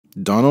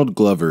Donald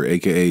Glover,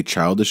 aka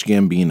Childish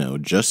Gambino,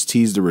 just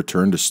teased a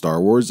return to Star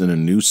Wars in a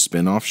new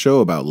spin-off show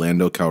about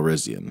Lando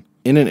Calrissian.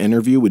 In an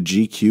interview with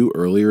GQ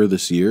earlier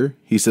this year,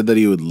 he said that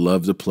he would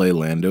love to play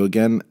Lando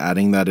again,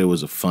 adding that it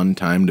was a fun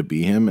time to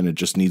be him and it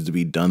just needs to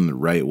be done the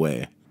right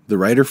way. The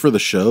writer for the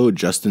show,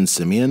 Justin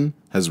Simien,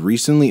 has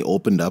recently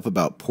opened up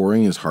about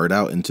pouring his heart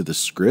out into the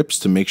scripts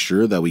to make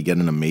sure that we get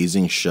an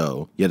amazing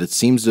show, yet it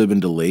seems to have been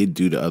delayed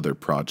due to other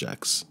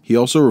projects. He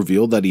also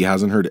revealed that he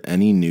hasn't heard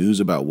any news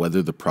about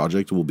whether the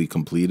project will be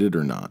completed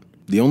or not.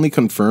 The only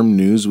confirmed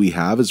news we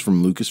have is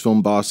from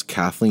Lucasfilm boss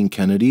Kathleen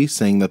Kennedy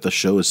saying that the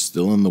show is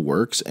still in the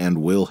works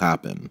and will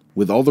happen.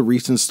 With all the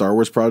recent Star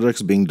Wars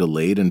projects being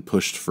delayed and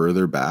pushed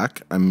further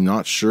back, I'm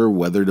not sure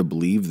whether to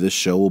believe this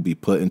show will be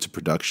put into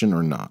production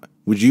or not.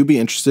 Would you be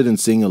interested in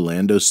seeing a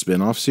Lando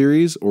spin-off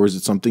series, or is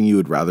it something you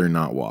would rather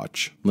not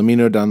watch? Let me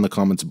know down in the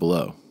comments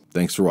below.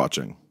 Thanks for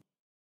watching.